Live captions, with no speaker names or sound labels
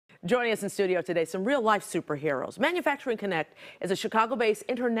Joining us in studio today, some real-life superheroes. Manufacturing Connect is a Chicago-based,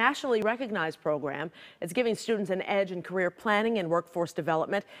 internationally recognized program. It's giving students an edge in career planning and workforce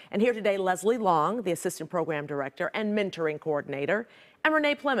development. And here today, Leslie Long, the Assistant Program Director and Mentoring Coordinator, and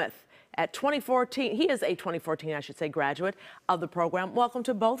Renee Plymouth. At 2014, he is a 2014, I should say, graduate of the program. Welcome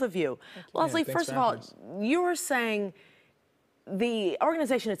to both of you. Leslie, first of all, you were saying the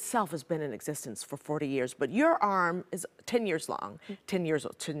organization itself has been in existence for 40 years, but your arm is 10 years long, 10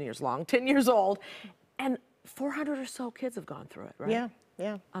 years old, and 400 or so kids have gone through it, right? Yeah,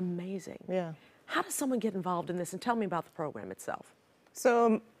 yeah. Amazing. Yeah. How does someone get involved in this? And tell me about the program itself.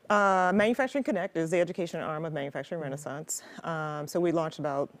 So Manufacturing Connect is the education arm of Manufacturing Renaissance. So we launched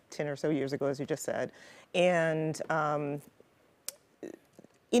about 10 or so years ago, as you just said. And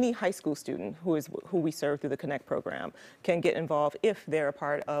any high school student who we serve through the Connect program can get involved if they're a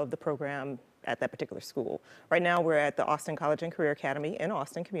part of the program at that particular school. Right now we're at the Austin College and Career Academy in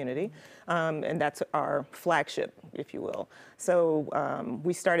Austin community, and that's our flagship, if you will. So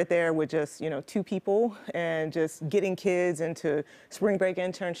we started there with just 2 people and just getting kids into spring break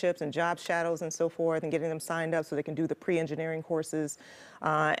internships and job shadows and so forth, and getting them signed up so they can do the pre-engineering courses,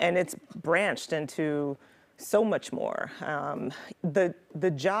 and it's branched into so much more.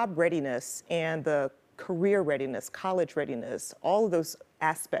 The job readiness and the career readiness, college readiness, all of those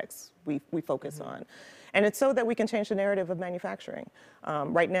aspects we focus on. And it's so that we can change the narrative of manufacturing.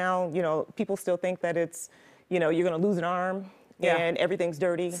 Right now, people still think that it's, you're going to lose an arm and everything's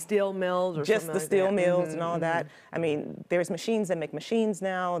dirty. Steel mills or just something the like steel that. mills and all that. I mean, there's machines that make machines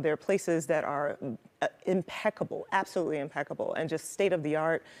now. There are places that are impeccable, absolutely impeccable, and just state of the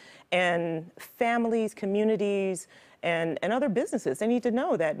art. And families, communities, and other businesses, they need to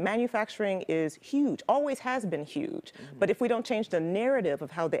know that manufacturing is huge, always has been huge. But if we don't change the narrative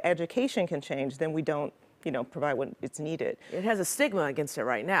of how the education can change, then we don't provide what it's needed. It has a stigma against it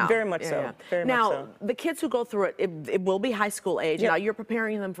right now. Very much so. Very much so. Now, the kids who go through it, it will be high school age. Yep. Now, you're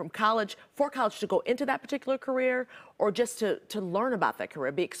preparing them for college to go into that particular career, or just to learn about that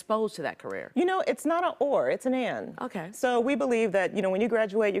career, be exposed to that career? It's not an or, it's an and. Okay. So we believe that, when you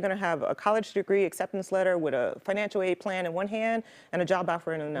graduate, you're going to have a college degree, acceptance letter with a financial aid plan in one hand and a job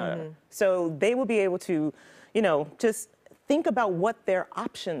offer in another. So they will be able to, just think about what their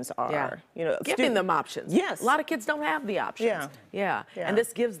options are. Giving them options. Yes. A lot of kids don't have the options. Yeah. And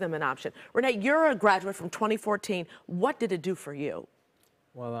this gives them an option. Renee, you're a graduate from 2014. What did it do for you?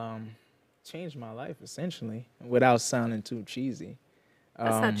 Well, changed my life, essentially, without sounding too cheesy.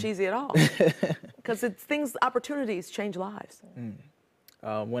 That's not cheesy at all. Because opportunities change lives.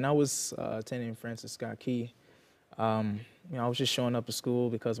 When I was attending Francis Scott Key, I was just showing up to school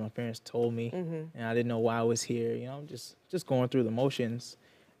because my parents told me, and I didn't know why I was here. Just going through the motions,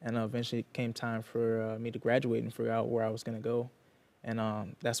 and eventually it came time for me to graduate and figure out where I was going to go.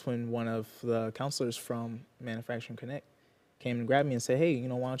 And that's when one of the counselors from Manufacturing Connect came and grabbed me and said, "Hey,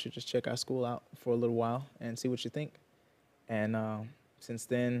 why don't you just check our school out for a little while and see what you think?" And since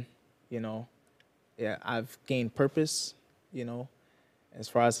then, I've gained purpose, as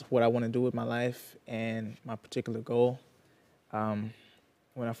far as what I want to do with my life and my particular goal. When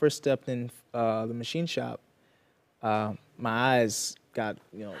I first stepped in the machine shop, my eyes got,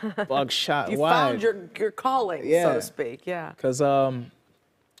 bug-shot wide. You found your calling, so to speak, Because, I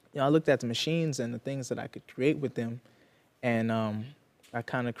looked at the machines and the things that I could create with them, and I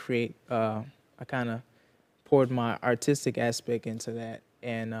kind of poured my artistic aspect into that,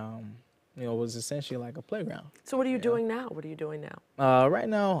 and it was essentially like a playground. So what are you doing now? What are you doing now? Right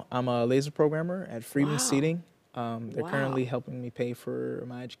now, I'm a laser programmer at Freeman Seating. They're currently helping me pay for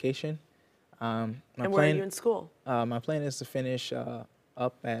my education. And where are you in school? My plan is to finish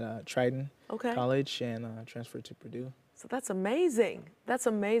up at Triton College and transfer to Purdue. So that's amazing. That's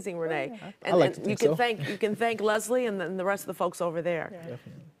amazing, Renee. I like to you can thank Leslie and then the rest of the folks over there. Definitely.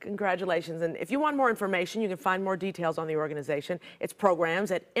 Congratulations. And if you want more information, you can find more details on the organization. It's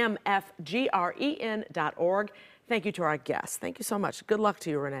programs at mfgren.org. Thank you to our guests. Thank you so much. Good luck to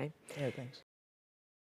you, Renee. Yeah, thanks.